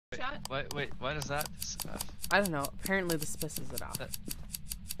shot? Wait, why does that piss it off? I don't know. Apparently this pisses it off.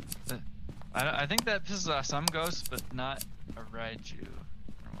 I think that pisses off some ghosts, but not a Raiju,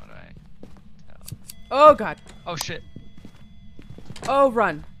 from what I tell. Oh god. Oh shit. Oh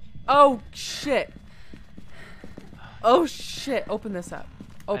run. Oh shit. Oh shit. Open this up.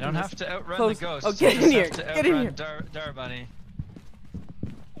 Open I don't this. have to outrun Close. the ghost. Oh, get in here. Get in here. Dar Bunny.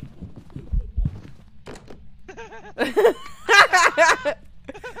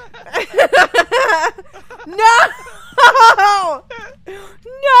 No!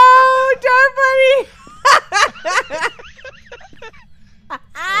 No, Dar Bunny!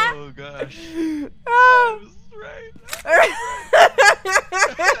 Oh gosh. Oh. I was right.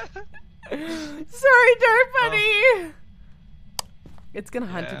 Sorry, Dar Bunny. It's gonna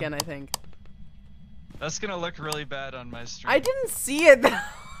hunt Yeah. again, I think. That's gonna look really bad on my stream. I didn't see it though.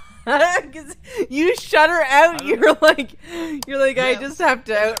 Cause you shut her out. You're like, I just have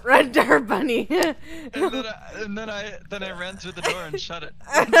to outrun Dar Bunny. and then I ran through the door and shut it.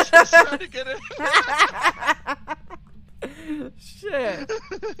 Just trying to get in. Shit.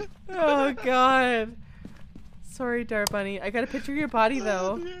 Oh god. Sorry, Dar Bunny. I got a picture of your body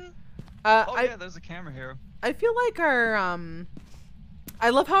though. Yeah, there's a camera here. I feel like our I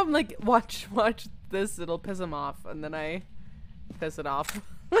love how I'm like watch this. It'll piss him off, and then I piss it off.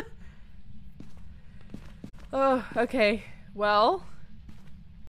 Oh, okay. Well,